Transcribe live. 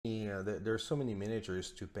there's so many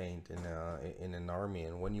miniatures to paint in an army,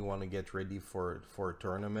 and when you want to get ready for a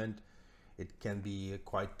tournament, it can be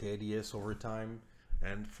quite tedious over time.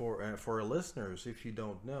 And for listeners, if you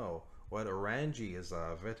don't know, what Orangi is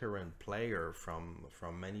a veteran player from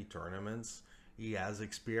many tournaments. He has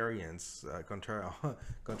experience.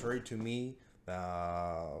 Contrary to me,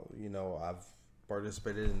 I've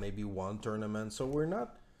participated in maybe one tournament, so we're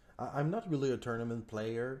not. I'm not really a tournament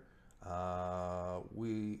player.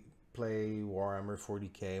 We play Warhammer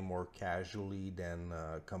 40K more casually than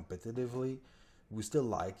competitively. We still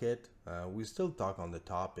like it. We still talk on the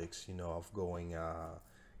topics, of going,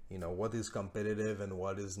 what is competitive and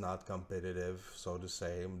what is not competitive, so to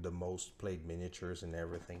say, the most played miniatures and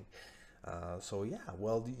everything. So yeah,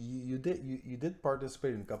 well, you did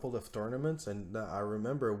participate in a couple of tournaments, and I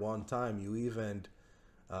remember one time you even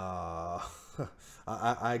uh,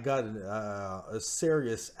 I got a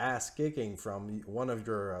serious ass kicking from one of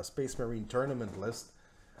your Space Marine tournament list.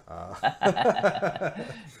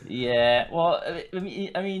 Yeah, well,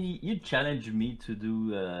 I mean, you challenged me to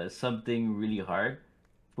do something really hard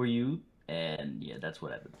for you, and yeah, that's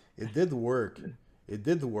what happened. It did work. It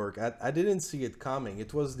did work. I didn't see it coming.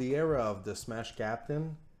 It was the era of the Smash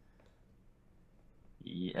Captain.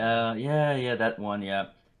 Yeah, yeah, that one, yeah.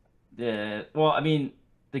 Well, I mean,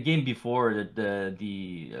 the game before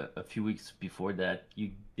the a few weeks before that,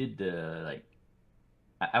 you did the like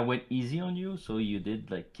I went easy on you, so you did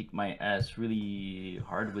like kick my ass really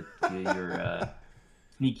hard with your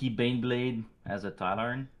sneaky Bane blade as a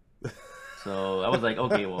Tylarn. So I was like,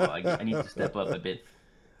 okay, well, I need to step up a bit.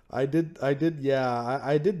 Yeah,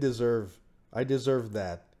 I did deserve. I deserve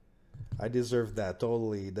that. I deserve that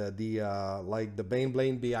totally. The like the Bane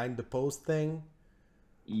Blade behind the post thing.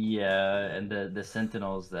 Yeah, and the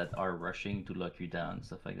sentinels that are rushing to lock you down,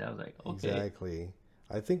 stuff like that. I was like, okay. Exactly.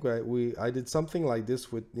 I think I did something like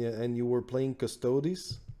this with, yeah, and you were playing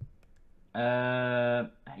Custodes. Uh,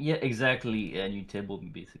 yeah, exactly. And you tabled me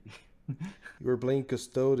basically. You were playing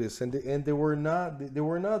Custodes, and they were not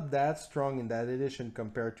that strong in that edition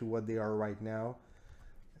compared to what they are right now.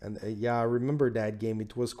 And yeah, I remember that game.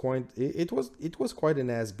 It was quite an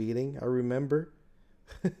ass beating. I remember.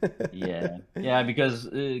 Yeah, yeah, because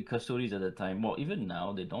custodians at the time, well, even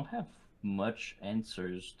now, they don't have much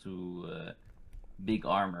answers to big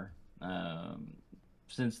armor,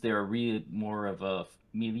 since they are really more of a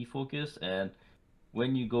melee focus. And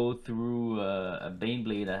when you go through a Bane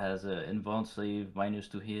Blade that has a invuln save,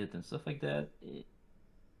 -2 hit, and stuff like that,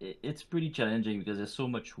 it's pretty challenging because there's so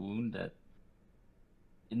much wound that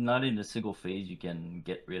not in a single phase you can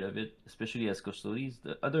get rid of it, especially as custodians.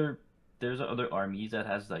 There's other armies that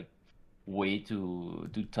has like way to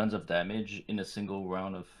do tons of damage in a single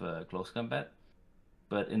round of close combat.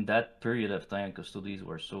 But in that period of time, custodies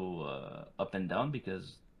were so up and down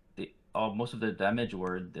because most of the damage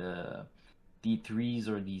were the D3s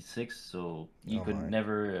or D6, so you Oh could my.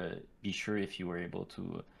 never be sure if you were able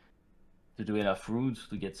to do enough runes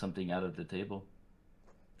to get something out of the table.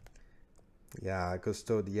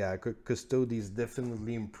 Custodes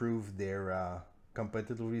definitely improved their,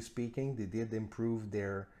 competitively speaking. They did improve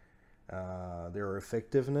their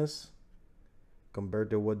effectiveness compared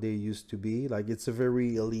to what they used to be. Like, it's a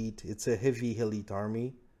very elite, it's a heavy elite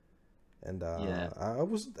army, and Yeah. I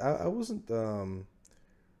wasn't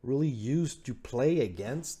really used to play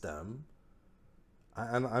against them.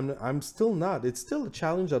 I'm still not. It's still a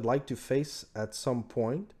challenge I'd like to face at some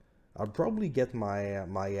point. I'll probably get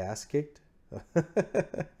my ass kicked.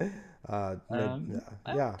 I don't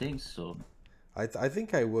Yeah, think so. I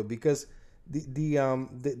think I would, because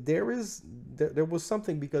there is there was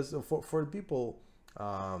something, because for the people,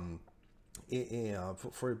 um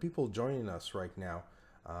for the people joining us right now,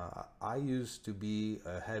 I used to be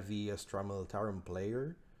a heavy Astra Militarum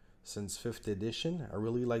player since fifth edition. I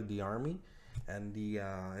really like the army and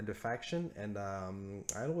the faction, and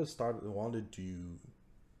I always thought wanted to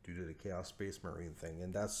do the Chaos Space Marine thing,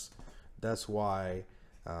 and that's why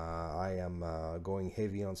I am going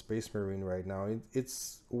heavy on Space Marine right now.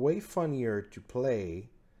 It's way funnier to play.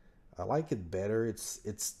 I like it better.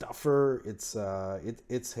 It's tougher. It's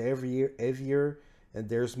heavier, and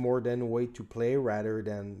there's more than a way to play rather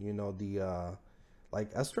than, the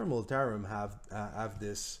like Astra Militarum have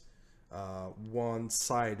this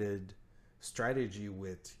one-sided strategy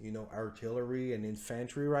with, artillery and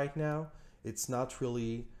infantry right now. It's not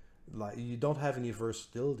really, like, you don't have any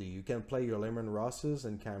versatility. You can play your Lemon Rosses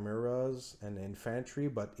and Chimeras and infantry,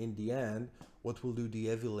 but in the end, what will do the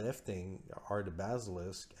heavy lifting are the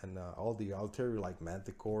Basilisk and all the artillery like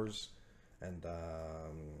Manticores and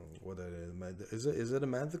what is it? Is it a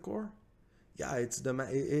Manticore? Yeah, it's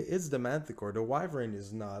the manticore. The wyvern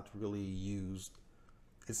is not really used.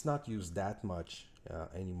 It's not used that much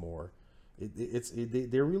anymore.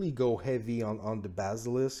 They really go heavy on the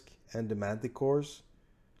basilisk and the manticores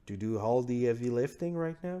to do all the heavy lifting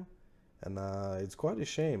right now, and it's quite a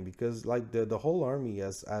shame because like the whole army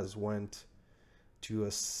has went to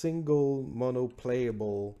a single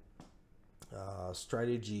monoplayable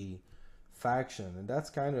strategy faction, and that's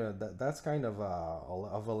kind of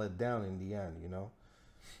a letdown in the end, you know.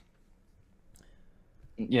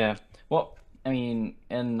 Yeah. Well, I mean,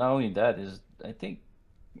 and not only that is, I think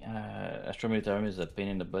Astra Militarum is a pain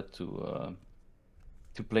in the butt to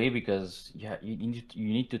play because yeah, you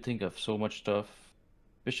need to think of so much stuff,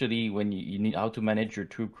 especially when you need how to manage your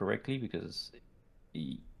troop correctly because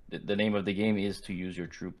the, the name of the game is to use your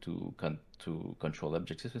troop to control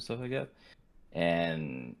objectives and stuff like that.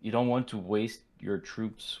 And you don't want to waste your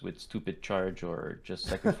troops with stupid charge or just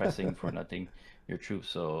sacrificing for nothing your troops.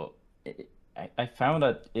 So I found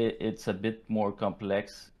that it's a bit more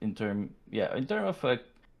complex in term of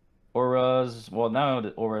auras. Well, now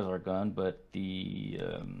the auras are gone, but the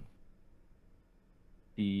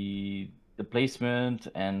the placement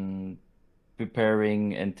and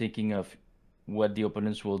preparing and thinking of what the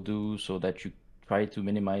opponents will do so that you try to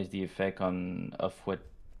minimize the effect on of what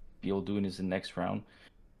you'll do in the next round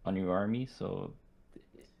on your army. So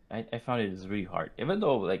I found it is really hard. Even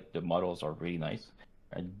though like the models are really nice,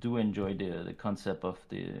 I do enjoy the concept of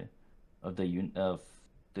the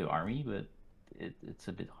army, but it's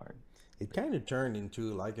a bit hard. It kind of turned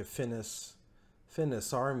into like a Finnish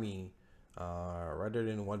army rather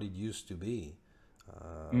than what it used to be.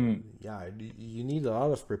 Mm. Yeah, you need a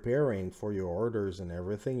lot of preparing for your orders and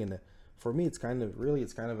everything, and for me, it's kind of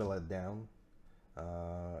a letdown.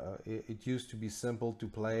 It used to be simple to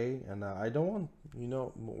play, and I don't want, you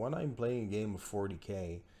know, when I'm playing a game of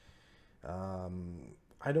 40K,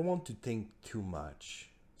 I don't want to think too much.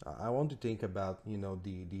 I want to think about, you know,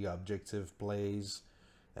 the objective plays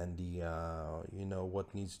and the you know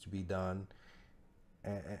what needs to be done.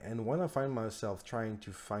 And when I find myself trying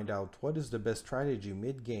to find out what is the best strategy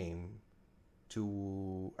mid game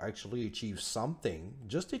to actually achieve something,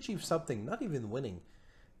 just achieve something, not even winning,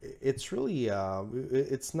 it's really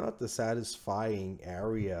it's not the satisfying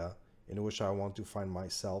area in which I want to find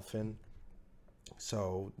myself in.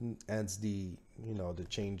 So adds the, you know, the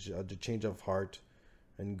change of heart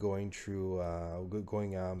and going through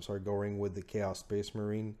going sorry, going with the Chaos Space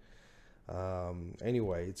Marine.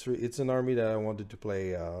 Anyway, it's an army that I wanted to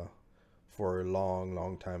play for a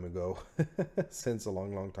long time ago, since a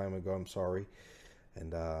long time ago. I'm sorry,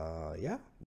 and yeah,